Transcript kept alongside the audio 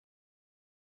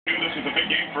was a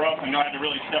big game for us. I know I had to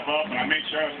really step up, and I made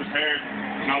sure I was prepared.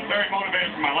 And I was very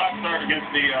motivated for my last start against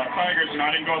the Tigers. You know,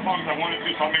 I didn't go as long as I wanted to,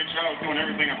 so I made sure I was doing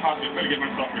everything I possibly could to get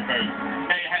myself prepared.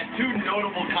 Hey, I had two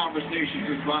notable conversations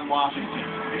with Ron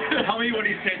Washington. Tell me what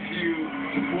he said to you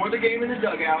before the game in the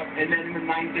dugout, and then in the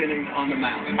ninth inning on the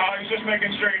mound. He was just making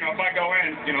sure, you know, if I go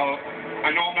in, you know, I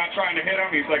know I'm not trying to hit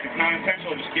him. He's like, it's not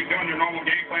intentional. Just keep doing your normal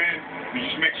game plan. And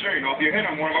just make sure, you know, if you hit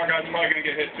him, one of our guys is probably going to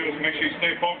get hit too. So make sure you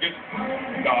stay focused.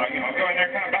 You know, go in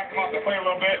there, kind of back him off the plate a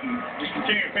little bit, and just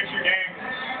continue to fix your game.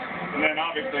 And then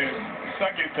obviously,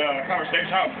 second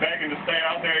conversation, I was begging to stay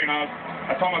out there. You know,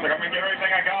 I told him, I was like, I'm going to give everything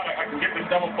I got. I can get this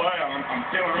double play. I'm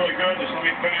feeling really good. Just let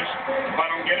me finish. If I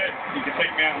don't get it, you can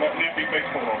take me out and let Neffy fix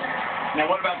pull-offs. Now,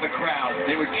 what about the crowd?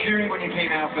 They were cheering when you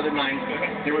came out for the ninth.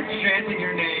 They were chanting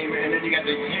your name, and then you got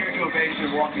this huge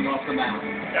ovation walking off the mound.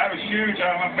 That was huge.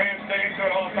 My fans stay into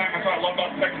it all the time. That's what I love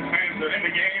about the Texans fans. They're in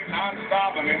the game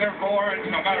nonstop. I mean, they're roaring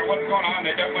no matter what's going on.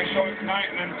 They definitely showed it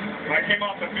tonight. And then when I came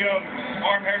off the field,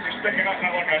 arm hairs were sticking up,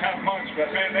 not like I have much,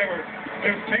 but man, it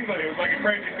was tingly. It was like a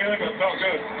crazy feeling, but it felt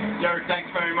good. Derek,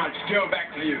 thanks very much. Joe,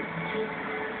 back to you.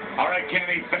 All right,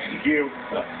 Kenny, thank you.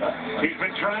 He's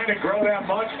been trying to grow that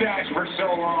mustache for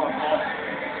so long.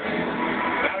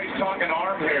 Now he's talking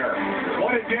arm hair.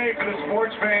 What a day for the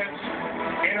sports fans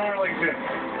in Arlington.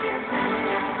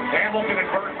 Hamilton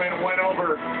and Berkman went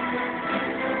over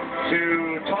to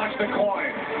toss the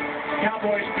coin.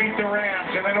 Cowboys beat the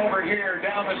Rams, and then over here,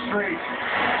 down the street,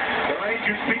 the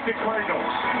Rangers beat the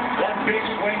Cardinals. One big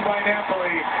swing by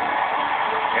Napoli.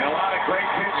 And a lot of great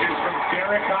pitches from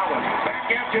Derek Holland.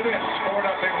 Back after this, 4-0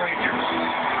 Rangers.